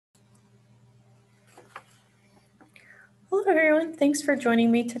Hello everyone, thanks for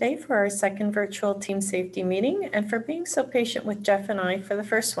joining me today for our second virtual team safety meeting and for being so patient with Jeff and I for the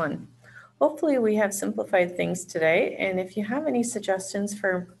first one. Hopefully we have simplified things today, and if you have any suggestions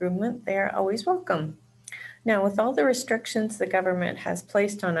for improvement, they are always welcome. Now, with all the restrictions the government has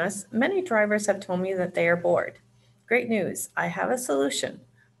placed on us, many drivers have told me that they are bored. Great news, I have a solution.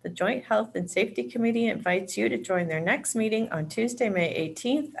 The Joint Health and Safety Committee invites you to join their next meeting on Tuesday, May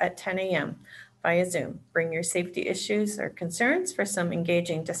 18th at 10 a.m. via Zoom. Bring your safety issues or concerns for some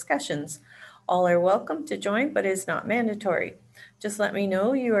engaging discussions. All are welcome to join, but is not mandatory. Just let me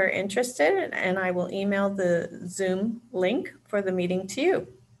know you are interested and I will email the Zoom link for the meeting to you.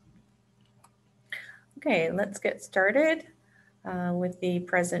 Okay, let's get started with the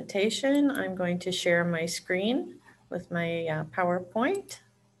presentation. I'm going to share my screen with my PowerPoint.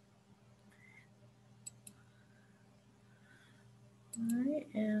 All right,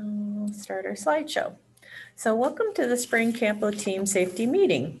 and we'll start our slideshow. So welcome to the Spring Campo Team Safety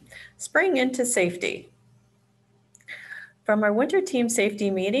Meeting. Spring into safety. From our winter team safety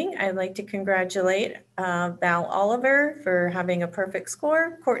meeting, I'd like to congratulate Val Oliver for having a perfect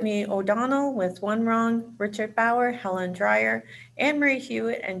score, Courtney O'Donnell with 1 wrong, Richard Bauer, Helen Dreyer, Anne-Marie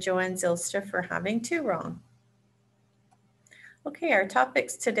Hewitt, and Joanne Zilstra for having 2 wrong. Okay, our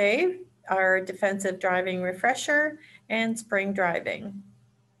topics today are defensive driving refresher and spring driving.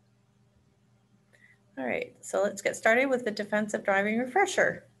 All right, so let's get started with the defensive driving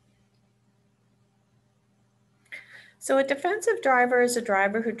refresher. So a defensive driver is a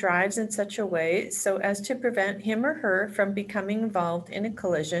driver who drives in such a way so as to prevent him or her from becoming involved in a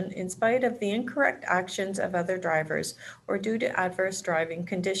collision in spite of the incorrect actions of other drivers or due to adverse driving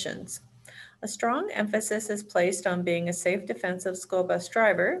conditions. A strong emphasis is placed on being a safe defensive school bus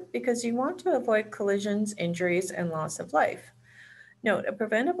driver because you want to avoid collisions, injuries, and loss of life. Note, a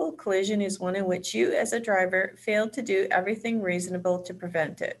preventable collision is one in which you as a driver failed to do everything reasonable to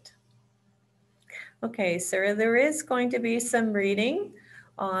prevent it. Okay, so there is going to be some reading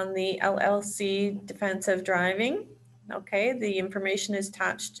on the LLC defensive driving. Okay, the information is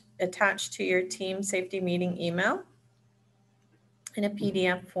attached to your team safety meeting email in a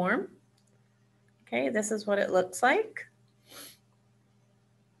PDF form. Okay, this is what it looks like.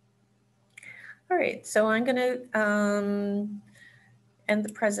 All right, so I'm going to end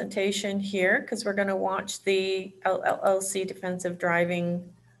the presentation here because we're going to watch the LLC defensive driving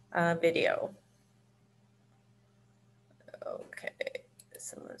video. Okay,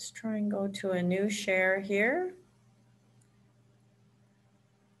 so let's try and go to a new share here.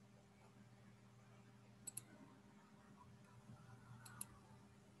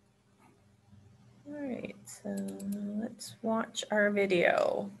 All right, so let's watch our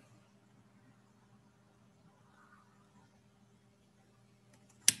video.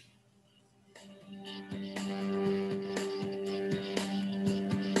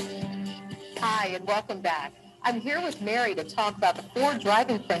 Hi, and welcome back. I'm here with Mary to talk about the 4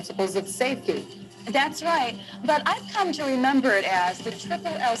 driving principles of safety. That's right, but I've come to remember it as the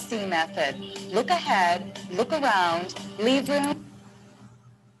LLC method. Look ahead, look around, leave room.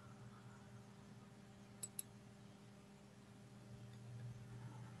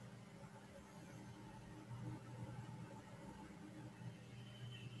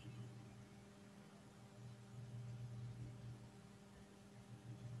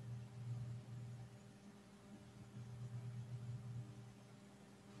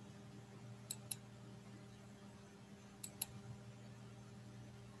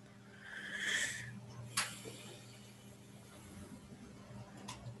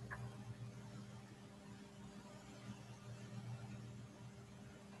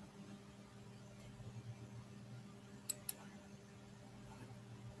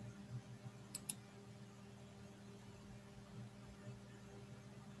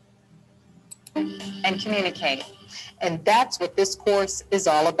 And communicate. And that's what this course is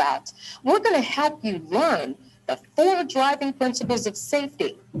all about. We're going to help you learn the 4 driving principles of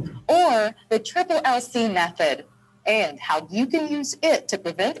safety, or the LLC method, and how you can use it to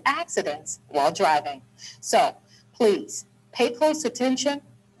prevent accidents while driving. So please pay close attention.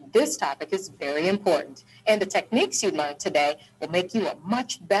 This topic is very important, and the techniques you learned today will make you a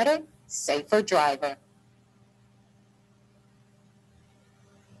much better, safer driver.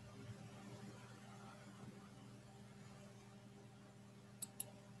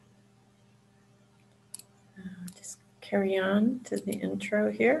 Just carry on to the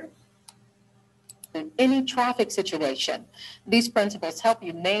intro here. In any traffic situation, these principles help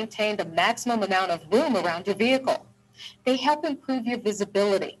you maintain the maximum amount of room around your vehicle. They help improve your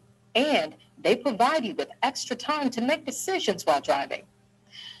visibility, and they provide you with extra time to make decisions while driving.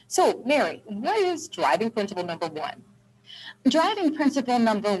 So, Mary, what is driving principle number 1? Driving principle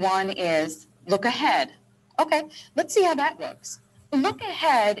number 1 is look ahead. Okay, let's see how that works. Look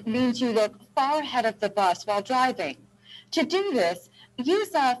ahead means you look far ahead of the bus while driving. To do this,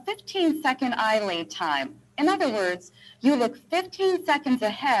 use a 15-second eye lead time. In other words, you look 15 seconds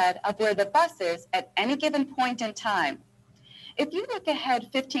ahead of where the bus is at any given point in time. If you look ahead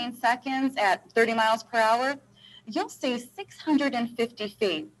 15 seconds at 30 miles per hour, you'll see 650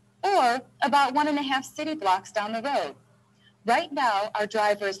 feet, or about 1.5 city blocks down the road. Right now, our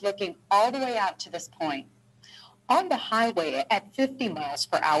driver is looking all the way out to this point. On the highway at 50 miles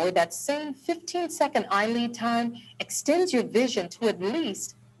per hour, that same 15-second eye lead time extends your vision to at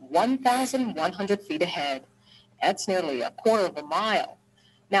least 1,100 feet ahead. That's nearly a quarter of a mile.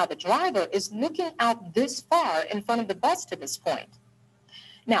 Now, the driver is looking out this far in front of the bus to this point.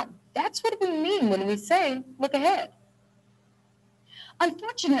 Now, that's what we mean when we say look ahead.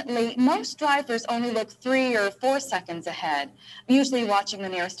 Unfortunately, most drivers only look 3 or 4 seconds ahead, usually watching the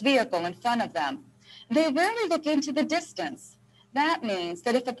nearest vehicle in front of them. They rarely look into the distance. That means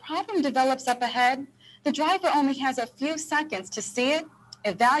that if a problem develops up ahead, the driver only has a few seconds to see it,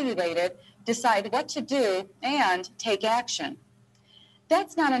 evaluate it, decide what to do, and take action.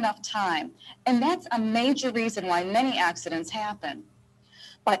 That's not enough time, and that's a major reason why many accidents happen.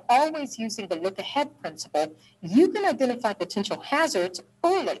 By always using the look ahead principle, you can identify potential hazards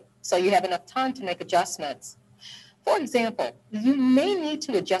early so you have enough time to make adjustments. For example, you may need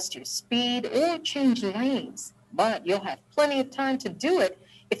to adjust your speed or change lanes, but you'll have plenty of time to do it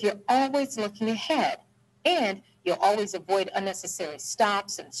if you're always looking ahead, and you'll always avoid unnecessary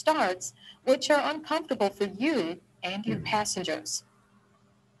stops and starts, which are uncomfortable for you and your passengers.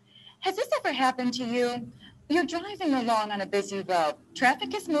 Has this ever happened to you? You're driving along on a busy road.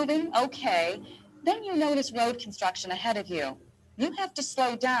 Traffic is moving, okay. Then you notice road construction ahead of you. You have to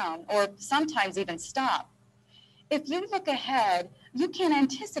slow down or sometimes even stop. If you look ahead, you can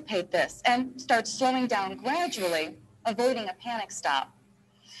anticipate this and start slowing down gradually, avoiding a panic stop.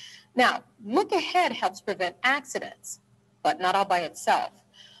 Now, look ahead helps prevent accidents, but not all by itself.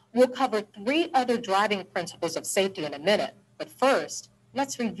 We'll cover 3 other driving principles of safety in a minute, but first,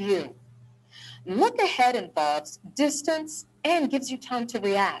 let's review. Look ahead involves distance and gives you time to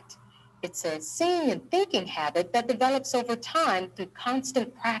react. It's a seeing and thinking habit that develops over time through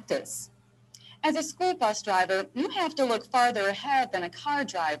constant practice. As a school bus driver, you have to look farther ahead than a car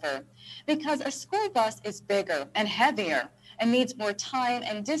driver because a school bus is bigger and heavier and needs more time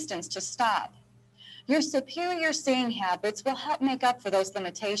and distance to stop. Your superior seeing habits will help make up for those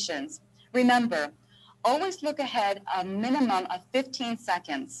limitations. Remember, always look ahead a minimum of 15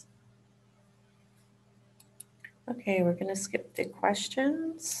 seconds. Okay, we're going to skip the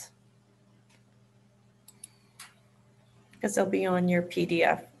questions because they'll be on your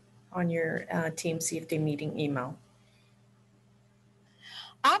PDF, on your team safety meeting email.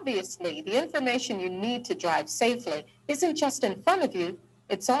 Obviously, the information you need to drive safely isn't just in front of you,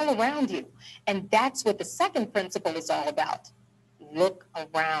 it's all around you. And that's what the second principle is all about. Look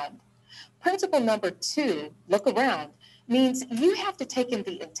around. Principle number 2, look around, means you have to take in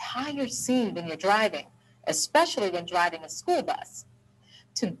the entire scene when you're driving, especially when driving a school bus.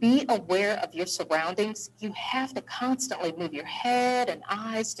 To be aware of your surroundings, you have to constantly move your head and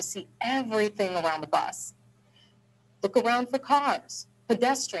eyes to see everything around the bus. Look around for cars,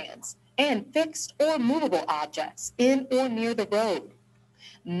 pedestrians, and fixed or movable objects in or near the road.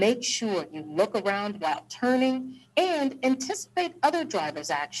 Make sure you look around while turning and anticipate other drivers'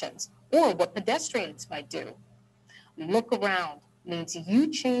 actions or what pedestrians might do. Look around means you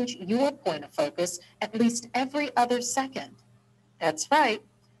change your point of focus at least every other second. That's right,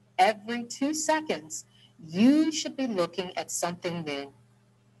 every 2 seconds, you should be looking at something new.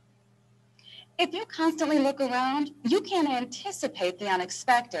 If you constantly look around, you can anticipate the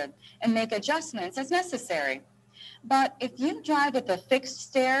unexpected and make adjustments as necessary. But if you drive with a fixed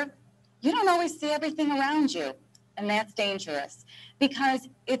stare, you don't always see everything around you, and that's dangerous because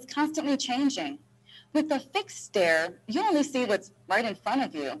it's constantly changing. With a fixed stare, you only see what's right in front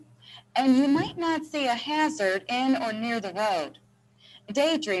of you, and you might not see a hazard in or near the road.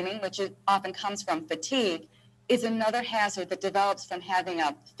 Daydreaming, which often comes from fatigue, is another hazard that develops from having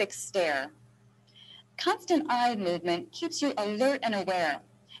a fixed stare. Constant eye movement keeps you alert and aware.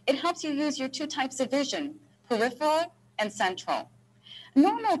 It helps you use your 2 types of vision, peripheral and central.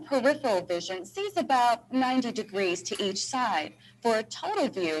 Normal peripheral vision sees about 90 degrees to each side for a total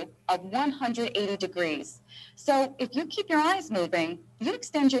view of 180 degrees. So if you keep your eyes moving, you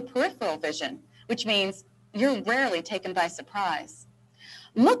extend your peripheral vision, which means you're rarely taken by surprise.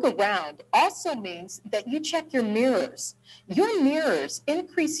 Look around also means that you check your mirrors. Your mirrors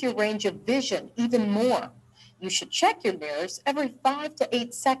increase your range of vision even more. You should check your mirrors every 5 to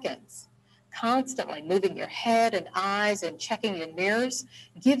 8 seconds. Constantly moving your head and eyes and checking your mirrors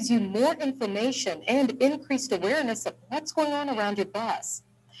gives you more information and increased awareness of what's going on around your bus.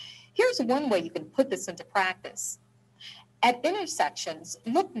 Here's one way you can put this into practice. At intersections,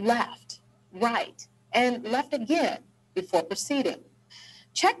 look left, right, and left again before proceeding.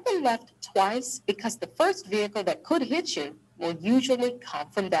 Check the left twice because the first vehicle that could hit you will usually come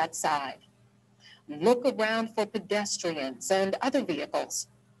from that side. Look around for pedestrians and other vehicles.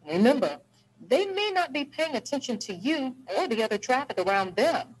 Remember, they may not be paying attention to you or the other traffic around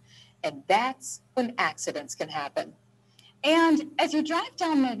them, and that's when accidents can happen. And as you drive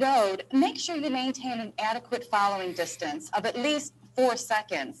down the road, make sure you maintain an adequate following distance of at least 4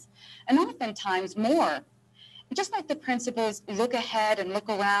 seconds, and oftentimes more. Just like the principles look ahead and look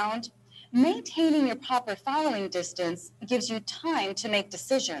around, maintaining your proper following distance gives you time to make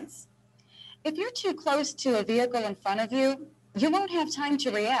decisions. If you're too close to a vehicle in front of you, you won't have time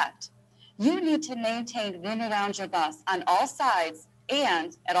to react. You need to maintain room around your bus on all sides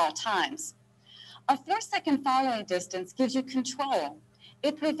and at all times. A 4-second following distance gives you control.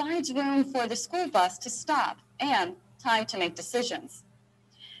 It provides room for the school bus to stop and time to make decisions.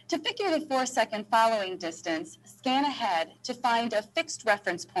 To figure the 4-second following distance, scan ahead to find a fixed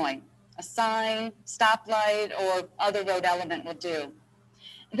reference point. A sign, stoplight, or other road element will do.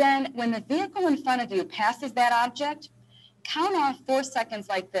 Then, when the vehicle in front of you passes that object, count off 4 seconds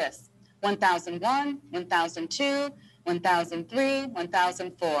like this: 1001, 1002, 1003,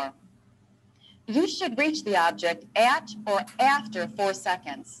 1004. You should reach the object at or after 4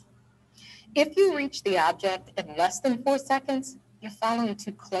 seconds. If you reach the object in less than 4 seconds, you're following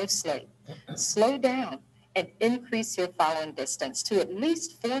too closely. Slow down and increase your following distance to at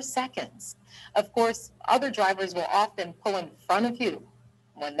least 4 seconds. Of course, other drivers will often pull in front of you.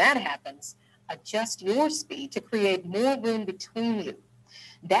 When that happens, adjust your speed to create more room between you.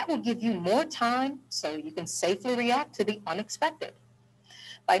 That will give you more time so you can safely react to the unexpected.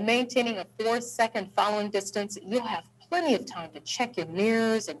 By maintaining a 4-second following distance, you'll have plenty of time to check your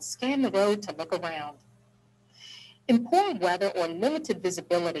mirrors and scan the road to look around. In poor weather or limited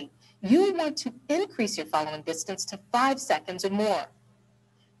visibility, you want to increase your following distance to 5 seconds or more.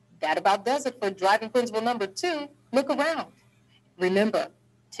 That about does it for driving principle number 2, look around. Remember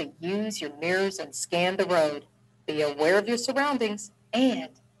to use your mirrors and scan the road. Be aware of your surroundings and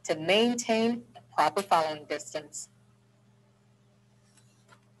to maintain the proper following distance.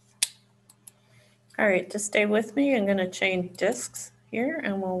 All right, just stay with me. I'm going to change discs here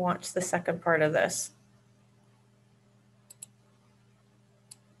and we'll watch the second part of this.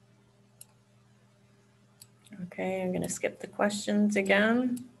 Okay, I'm going to skip the questions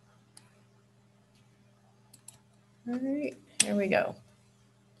again. All right, here we go.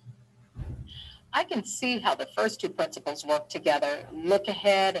 I can see how the first 2 principles work together. Look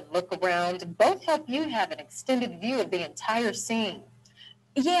ahead and look around. Both help you have an extended view of the entire scene.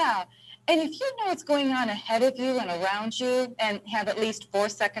 Yeah, and if you know what's going on ahead of you and around you and have at least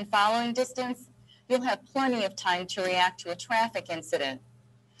 4-second following distance, you'll have plenty of time to react to a traffic incident.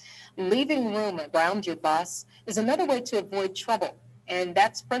 Leaving room around your bus is another way to avoid trouble, and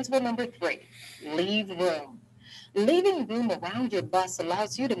that's principle number 3, leave room. Leaving room around your bus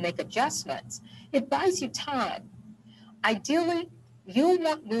allows you to make adjustments. It buys you time. Ideally, you'll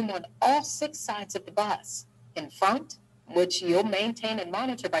want room on all 6 sides of the bus. In front, which you'll maintain and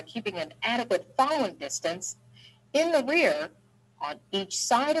monitor by keeping an adequate following distance, in the rear, on each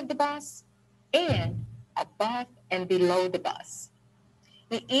side of the bus, and above and below the bus.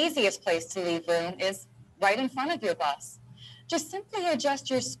 The easiest place to leave room is right in front of your bus. Just simply adjust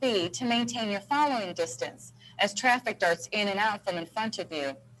your speed to maintain your following distance as traffic darts in and out from in front of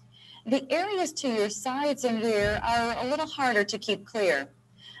you. The areas to your sides and rear are a little harder to keep clear.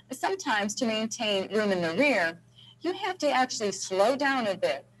 Sometimes to maintain room in the rear, you have to actually slow down a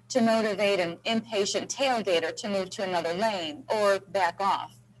bit to motivate an impatient tailgater to move to another lane or back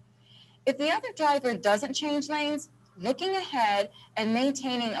off. If the other driver doesn't change lanes, looking ahead and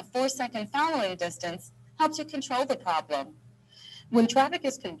maintaining a 4-second following distance helps you control the problem. When traffic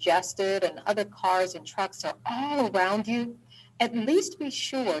is congested and other cars and trucks are all around you, at least be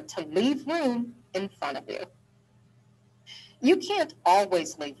sure to leave room in front of you. You can't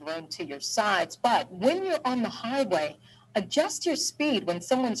always leave room to your sides, but when you're on the highway, adjust your speed when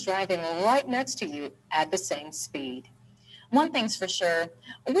someone's driving right next to you at the same speed. One thing's for sure,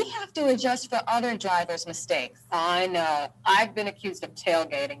 we have to adjust for other drivers' mistakes. I know. I've been accused of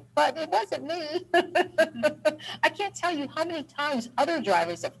tailgating, but it wasn't me. I can't tell you how many times other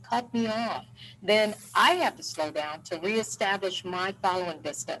drivers have cut me off. Then I have to slow down to reestablish my following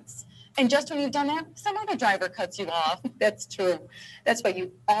distance. And just when you've done that, some other driver cuts you off. That's true. That's why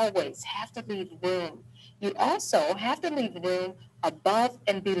you always have to leave room. You also have to leave room above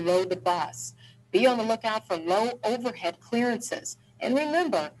and below the bus. Be on the lookout for low overhead clearances. And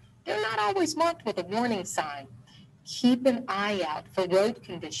remember, they're not always marked with a warning sign. Keep an eye out for road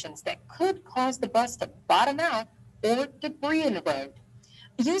conditions that could cause the bus to bottom out or debris in the road.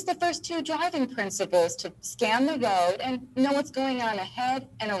 Use the first two driving principles to scan the road and know what's going on ahead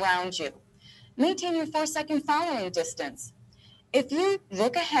and around you. Maintain your 4-second following distance. If you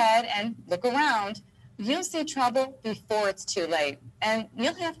look ahead and look around, you'll see trouble before it's too late, and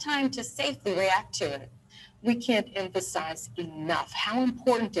you'll have time to safely react to it. We can't emphasize enough how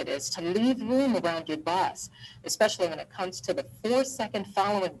important it is to leave room around your bus, especially when it comes to the 4-second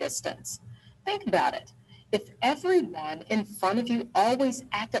following distance. Think about it. If everyone in front of you always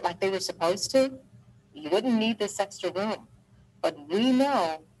acted like they were supposed to, you wouldn't need this extra room. But we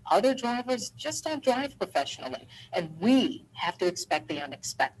know other drivers just don't drive professionally, and we have to expect the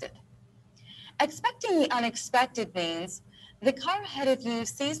unexpected. Expecting the unexpected means the car ahead of you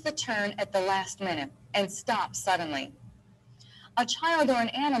sees the turn at the last minute and stops suddenly. A child or an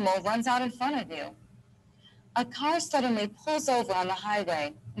animal runs out in front of you. A car suddenly pulls over on the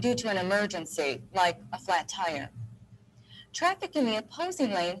highway due to an emergency, like a flat tire. Traffic in the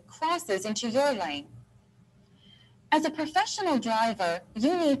opposing lane crosses into your lane. As a professional driver,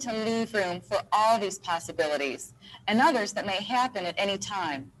 you need to leave room for all these possibilities and others that may happen at any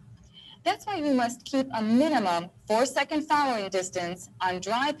time. That's why you must keep a minimum 4-second following distance on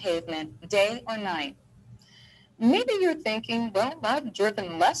dry pavement, day or night. Maybe you're thinking, well, I've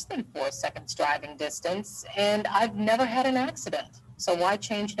driven less than 4 seconds driving distance and I've never had an accident. So why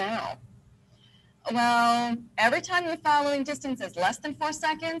change now? Well, every time your following distance is less than 4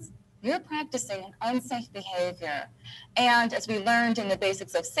 seconds, you're practicing an unsafe behavior. And as we learned in the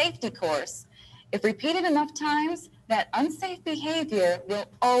Basics of Safety course, if repeated enough times, that unsafe behavior will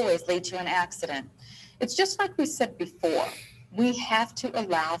always lead to an accident. It's just like we said before, we have to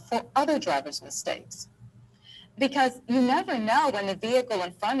allow for other drivers' mistakes. Because you never know when the vehicle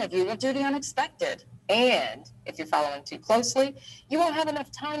in front of you will do the unexpected. And if you're following too closely, you won't have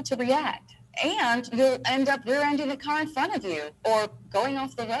enough time to react. And you'll end up rear-ending the car in front of you or going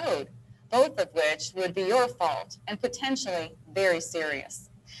off the road, both of which would be your fault and potentially very serious.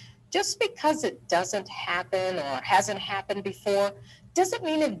 Just because it doesn't happen or hasn't happened before doesn't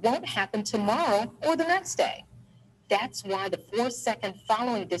mean it won't happen tomorrow or the next day. That's why the 4-second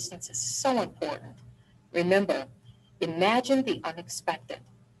following distance is so important. Remember, imagine the unexpected.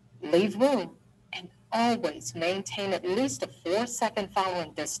 Leave room and always maintain at least a 4-second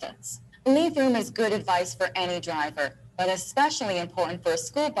following distance. Leave room is good advice for any driver, but especially important for a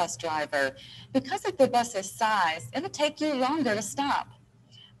school bus driver. Because of the bus's size, it'll take you longer to stop.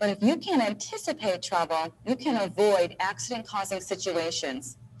 But if you can anticipate trouble, you can avoid accident-causing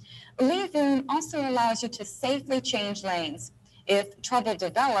situations. Leave room also allows you to safely change lanes if trouble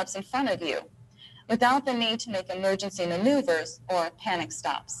develops in front of you, without the need to make emergency maneuvers or panic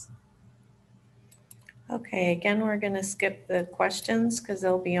stops. Okay, again, we're going to skip the questions because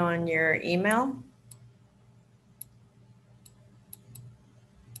they'll be on your email.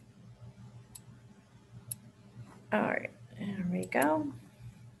 All right, there we go.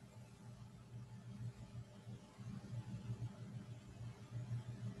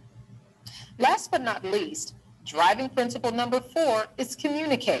 Last but not least, driving principle number 4 is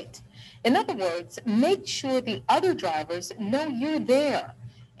communicate. In other words, make sure the other drivers know you're there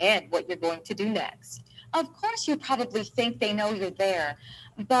and what you're going to do next. Of course, you probably think they know you're there,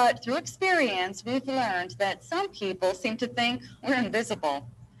 but through experience, we've learned that some people seem to think we're invisible.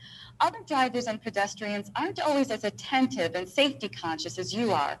 Other drivers and pedestrians aren't always as attentive and safety conscious as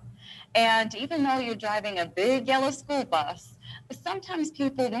you are. And even though you're driving a big yellow school bus, sometimes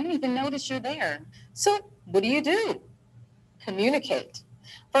people won't even notice you're there. So what do? Communicate.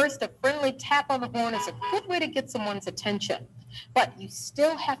 First, a friendly tap on the horn is a good way to get someone's attention, but you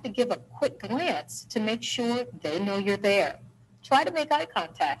still have to give a quick glance to make sure they know you're there. Try to make eye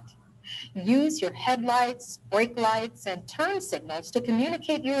contact. Use your headlights, brake lights, and turn signals to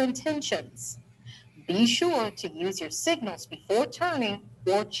communicate your intentions. Be sure to use your signals before turning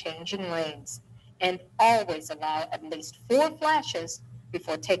or changing lanes, and always allow at least 4 flashes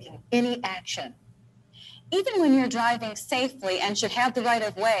before taking any action. Even when you're driving safely and should have the right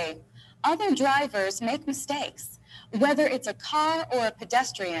of way, other drivers make mistakes. Whether it's a car or a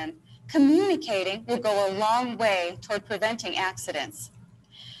pedestrian, communicating will go a long way toward preventing accidents.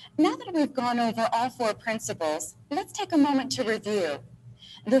 Now that we've gone over all 4 principles, let's take a moment to review.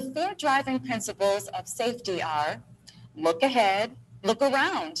 The 4 driving principles of safety are: Look ahead, look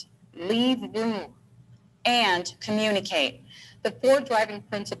around, leave room, and communicate. The 4 driving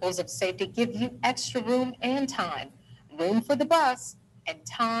principles of safety give you extra room and time. Room for the bus and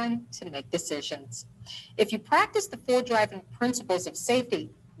time to make decisions. If you practice the 4 driving principles of safety,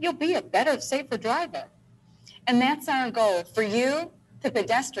 you'll be a better, safer driver. And that's our goal for you, the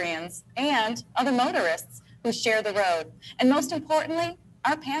pedestrians, and other motorists who share the road. And most importantly,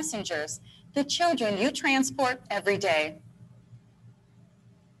 our passengers, the children you transport every day.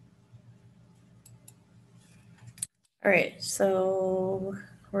 All right, so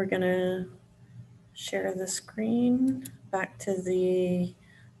we're gonna share the screen back to the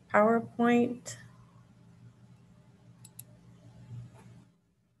PowerPoint.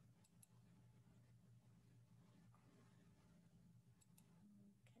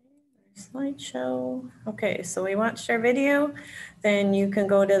 Slideshow. Okay, so we watched our video. Then you can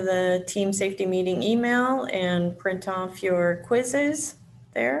go to the team safety meeting email and print off your quizzes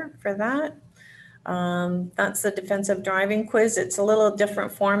there for that. That's the defensive driving quiz. It's a little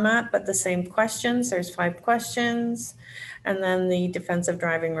different format, but the same questions. There's 5 questions. And then the defensive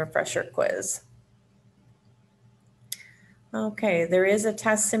driving refresher quiz. Okay, there is a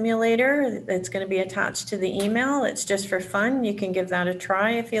test simulator that's going to be attached to the email. It's just for fun. You can give that a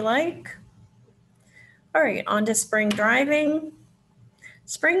try if you like. All right, on to spring driving.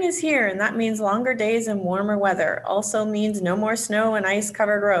 Spring is here, and that means longer days and warmer weather. Also means no more snow and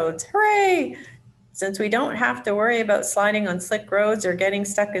ice-covered roads. Hooray! Since we don't have to worry about sliding on slick roads or getting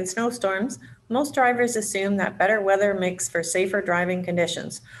stuck in snowstorms, most drivers assume that better weather makes for safer driving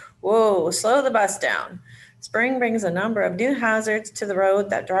conditions. Whoa, slow the bus down. Spring brings a number of new hazards to the road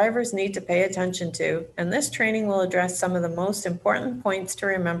that drivers need to pay attention to, and this training will address some of the most important points to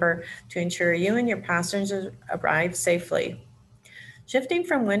remember to ensure you and your passengers arrive safely. Shifting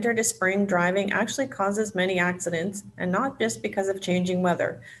from winter to spring driving actually causes many accidents, and not just because of changing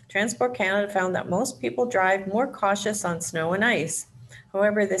weather. Transport Canada found that most people drive more cautious on snow and ice.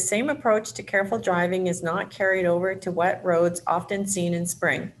 However, the same approach to careful driving is not carried over to wet roads often seen in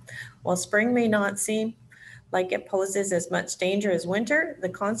spring. While spring may not seem like it poses as much danger as winter, the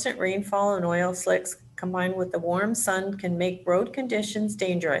constant rainfall and oil slicks combined with the warm sun can make road conditions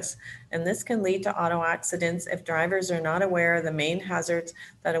dangerous, and this can lead to auto accidents if drivers are not aware of the main hazards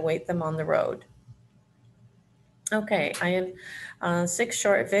that await them on the road. Okay, I have 6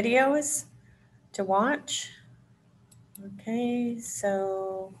 short videos to watch. Okay,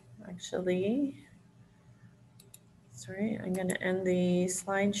 so actually, sorry, I'm going to end the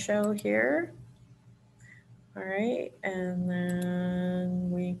slideshow here. All right, and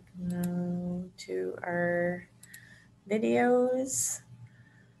then we go to our videos.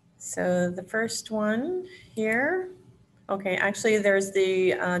 So the first one here, okay, actually there's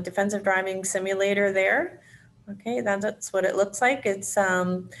the defensive driving simulator there. Okay, that's what it looks like. It's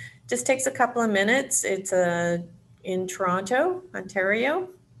just takes a couple of minutes. It's in Toronto, Ontario.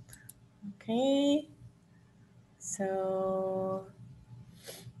 Okay, so,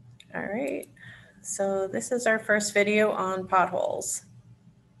 all right. So this is our first video on potholes.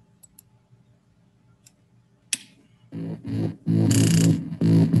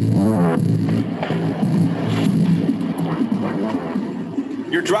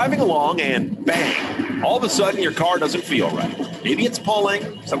 You're driving along and bang, all of a sudden your car doesn't feel right. Maybe it's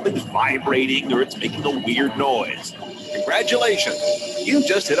pulling, something's vibrating, or it's making a weird noise. Congratulations, you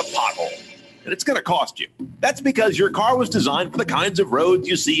just hit a pothole. And it's going to cost you. That's because your car was designed for the kinds of roads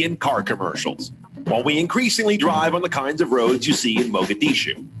you see in car commercials, while we increasingly drive on the kinds of roads you see in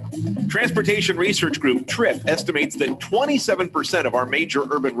Mogadishu. Transportation research group TRIP estimates that 27% of our major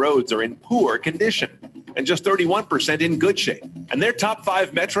urban roads are in poor condition and just 31% in good shape. And their top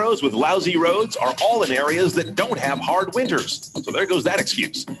 5 metros with lousy roads are all in areas that don't have hard winters. So there goes that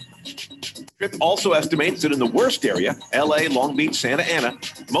excuse. TRIP also estimates that in the worst area, LA, Long Beach, Santa Ana,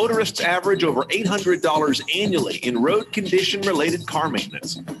 motorists average over $800 annually in road condition-related car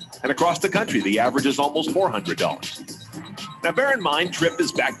maintenance. And across the country, the average is almost $400. Now, bear in mind, TRIP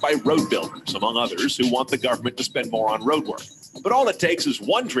is backed by road builders, among others, who want the government to spend more on road work. But all it takes is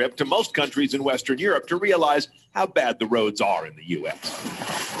one trip to most countries in Western Europe to realize how bad the roads are in the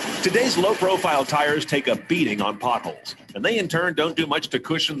U.S. Today's low-profile tires take a beating on potholes, and they in turn don't do much to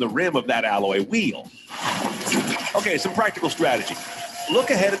cushion the rim of that alloy wheel. Okay, some practical strategy.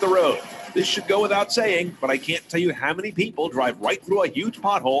 Look ahead at the road. This should go without saying, but I can't tell you how many people drive right through a huge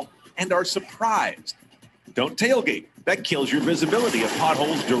pothole and are surprised. Don't tailgate. That kills your visibility of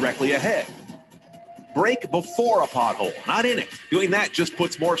potholes directly ahead. Brake before a pothole, not in it. Doing that just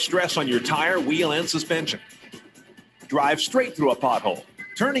puts more stress on your tire, wheel, and suspension. Drive straight through a pothole.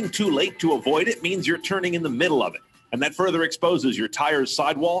 Turning too late to avoid it means you're turning in the middle of it. and that further exposes your tire's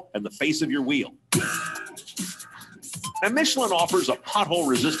sidewall and the face of your wheel. Now, Michelin offers a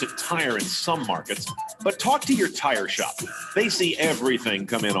pothole-resistant tire in some markets, but talk to your tire shop. They see everything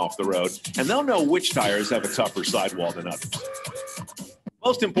come in off the road, and they'll know which tires have a tougher sidewall than others.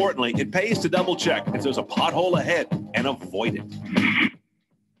 Most importantly, it pays to double check if there's a pothole ahead and avoid it.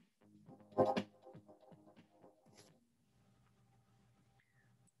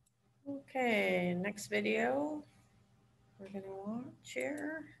 Okay, next video we're going to watch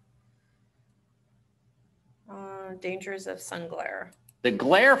here. Dangers of sun glare. The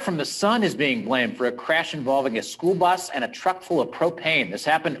glare from the sun is being blamed for a crash involving a school bus and a truck full of propane. This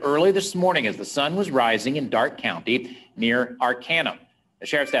happened early this morning as the sun was rising in Darke County near Arcanum. The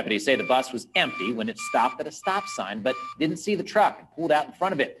sheriff's deputies say the bus was empty when it stopped at a stop sign, but didn't see the truck and pulled out in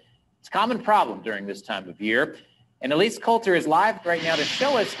front of it. It's a common problem during this time of year. And Elise Coulter is live right now to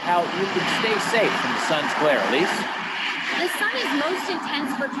show us how you can stay safe from the sun's glare. Elise? The sun is most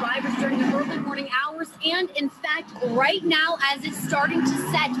intense for drivers during the early morning hours and, in fact, right now as it's starting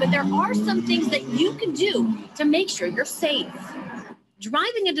to set. But there are some things that you can do to make sure you're safe.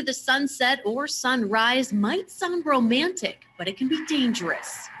 Driving into the sunset or sunrise might sound romantic, but it can be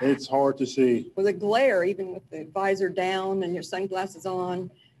dangerous. It's hard to see. With a glare, even with the visor down and your sunglasses on,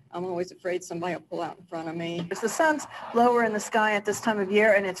 I'm always afraid somebody will pull out in front of me. The sun's lower in the sky at this time of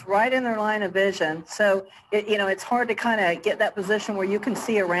year, and it's right in their line of vision. So, it's hard to kind of get that position where you can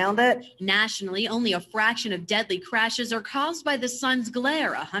see around it. Nationally, only a fraction of deadly crashes are caused by the sun's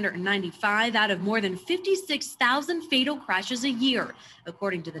glare, 195 out of more than 56,000 fatal crashes a year,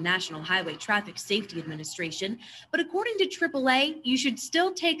 according to the National Highway Traffic Safety Administration. But according to AAA, you should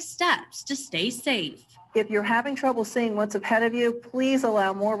still take steps to stay safe. If you're having trouble seeing what's ahead of you, please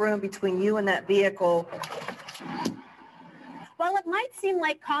allow more room between you and that vehicle. While it might seem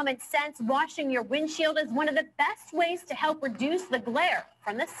like common sense, washing your windshield is one of the best ways to help reduce the glare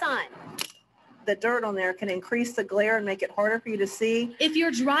from the sun. The dirt on there can increase the glare and make it harder for you to see. If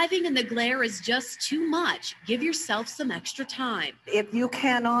you're driving and the glare is just too much, give yourself some extra time. If you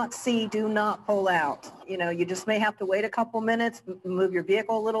cannot see, do not pull out. You just may have to wait a couple minutes, move your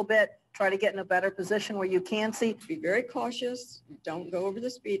vehicle a little bit, try to get in a better position where you can see. Be very cautious. Don't go over the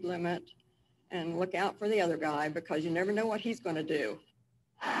speed limit and look out for the other guy because you never know what he's going to do.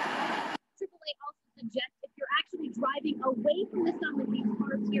 AAA also suggests if you're actually driving away from the sun, that these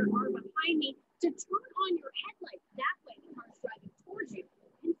cars here are behind me, to turn on your headlights. That way the cars driving towards you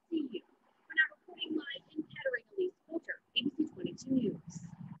can see you. We're now reporting live in Kettering, Elise Coulter, ABC 22 News.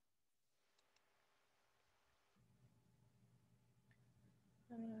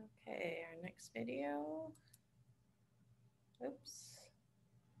 Okay, our next video. Oops.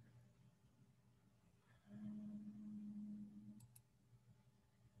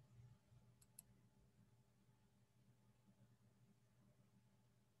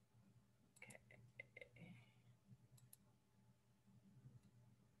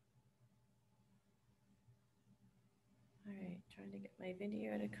 All right, trying to get my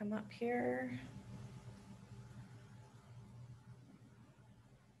video to come up here.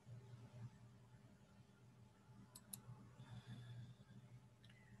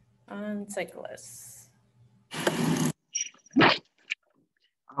 On cyclists.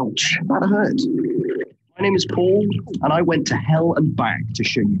 Ouch, that hurt. My name is Paul, and I went to hell and back to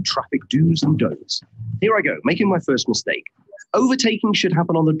show you traffic do's and don'ts. Here I go, making my first mistake. Overtaking should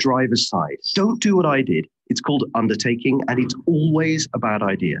happen on the driver's side. Don't do what I did. It's called undertaking, and it's always a bad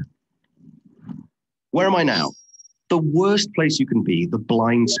idea. Where am I now? The worst place you can be, the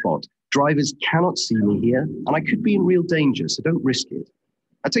blind spot. Drivers cannot see me here, and I could be in real danger, so don't risk it.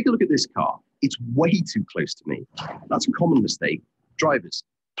 Now take a look at this car. It's way too close to me. That's a common mistake. Drivers,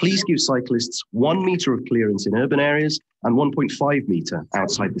 please give cyclists 1 meter of clearance in urban areas and 1.5 meter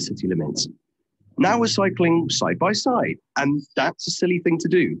outside the city limits. Now we're cycling side by side, and that's a silly thing to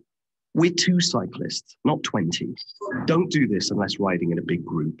do. We're 2 cyclists, not 20. Don't do this unless riding in a big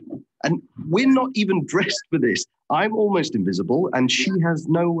group. And we're not even dressed for this. I'm almost invisible, and she has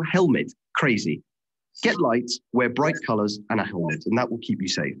no helmet. Crazy. Get lights, wear bright colors, and a helmet, and that will keep you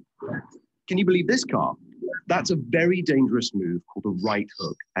safe. Can you believe this car? That's a very dangerous move called a right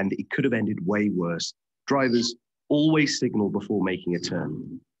hook, and it could have ended way worse. Drivers, always signal before making a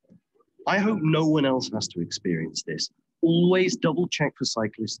turn. I hope no one else has to experience this. Always double check for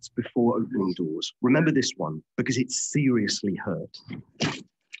cyclists before opening doors. Remember this one, because it seriously hurt.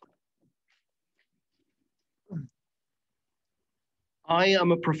 I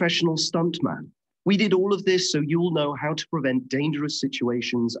am a professional stuntman. We did all of this so you'll know how to prevent dangerous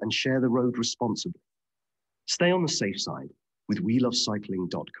situations and share the road responsibly. Stay on the safe side with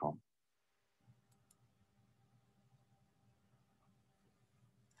WeLoveCycling.com.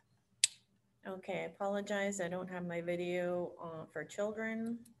 Okay, I apologize. I don't have my video for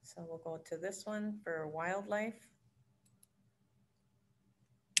children, so we'll go to this one for wildlife.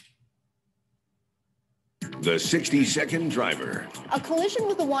 The 60-second driver. A collision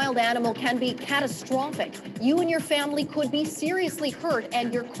with a wild animal can be catastrophic. You and your family could be seriously hurt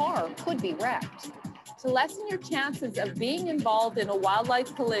and your car could be wrecked. To lessen your chances of being involved in a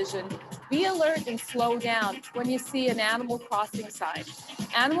wildlife collision, be alert and slow down when you see an animal crossing sign.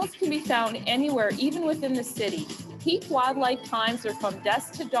 Animals can be found anywhere, even within the city. Peak wildlife times are from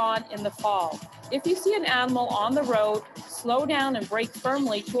dusk to dawn in the fall. If you see an animal on the road, slow down and brake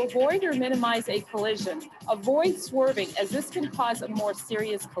firmly to avoid or minimize a collision. Avoid swerving, as this can cause a more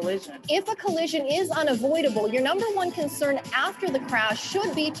serious collision. If a collision is unavoidable, your number one concern after the crash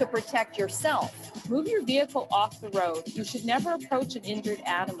should be to protect yourself. Move your vehicle off the road. You should never approach an injured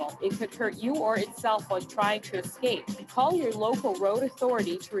animal. It could hurt you or itself while trying to escape. Call your local road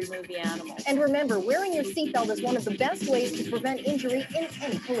authority to remove the animal. And remember, wearing your seatbelt is one of the best ways to prevent injury in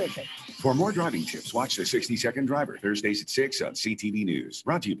any collision. For more driving tips, watch The 60-Second Driver, Thursdays at 6 on CTV News.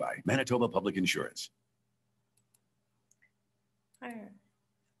 Brought to you by Manitoba Public Insurance. All right.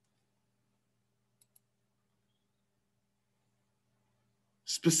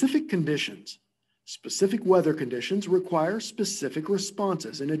 Specific conditions. Specific weather conditions require specific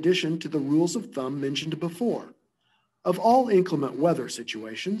responses in addition to the rules of thumb mentioned before. Of all inclement weather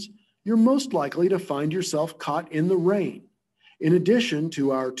situations, you're most likely to find yourself caught in the rain. In addition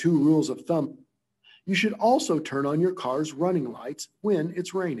to our 2 rules of thumb, you should also turn on your car's running lights when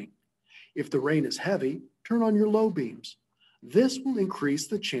it's raining. If the rain is heavy, turn on your low beams. This will increase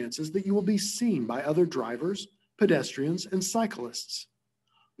the chances that you will be seen by other drivers, pedestrians, and cyclists.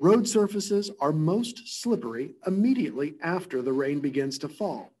 Road surfaces are most slippery immediately after the rain begins to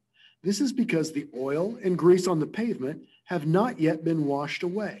fall. This is because the oil and grease on the pavement have not yet been washed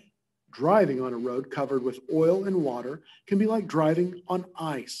away. Driving on a road covered with oil and water can be like driving on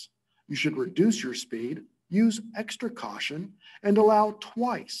ice. You should reduce your speed, use extra caution, and allow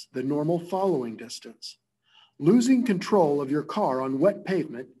twice the normal following distance. Losing control of your car on wet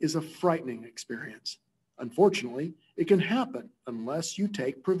pavement is a frightening experience. Unfortunately, it can happen unless you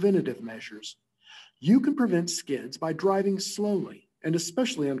take preventative measures. You can prevent skids by driving slowly, and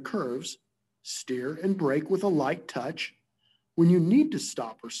especially on curves. Steer and brake with a light touch. When you need to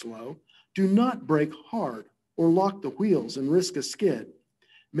stop or slow, do not brake hard or lock the wheels and risk a skid.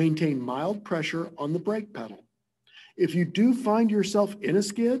 Maintain mild pressure on the brake pedal. If you do find yourself in a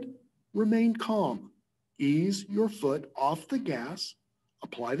skid, remain calm. Ease your foot off the gas,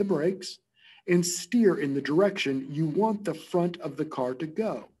 apply the brakes, and steer in the direction you want the front of the car to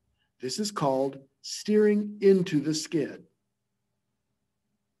go. This is called steering into the skid.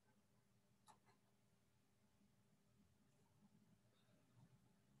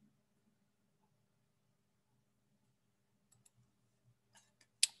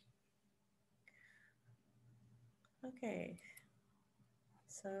 Okay,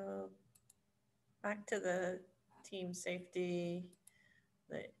 so back to the team safety,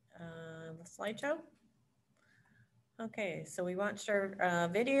 the slideshow. Okay, so we watched our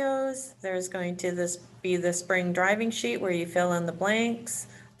videos. There's going to be the spring driving sheet where you fill in the blanks.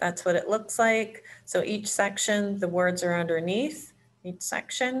 That's what it looks like. So each section, the words are underneath each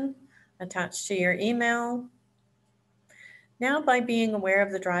section attached to your email. Now, by being aware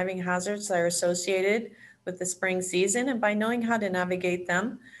of the driving hazards that are associated with the spring season and by knowing how to navigate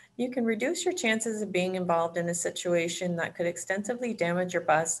them, you can reduce your chances of being involved in a situation that could extensively damage your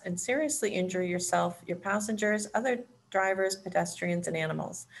bus and seriously injure yourself, your passengers, other drivers, pedestrians, and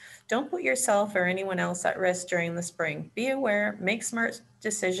animals. Don't put yourself or anyone else at risk during the spring. Be aware, make smart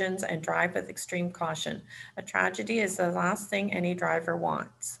decisions, and drive with extreme caution. A tragedy is the last thing any driver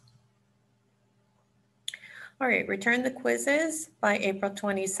wants. All right, return the quizzes by April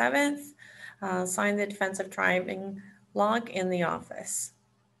 27th. Sign the defensive driving log in the office.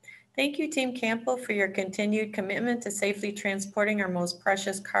 Thank you, Team Campbell, for your continued commitment to safely transporting our most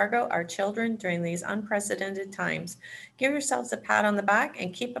precious cargo, our children, during these unprecedented times. Give yourselves a pat on the back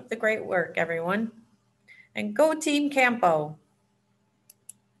and keep up the great work, everyone. And go Team Campo!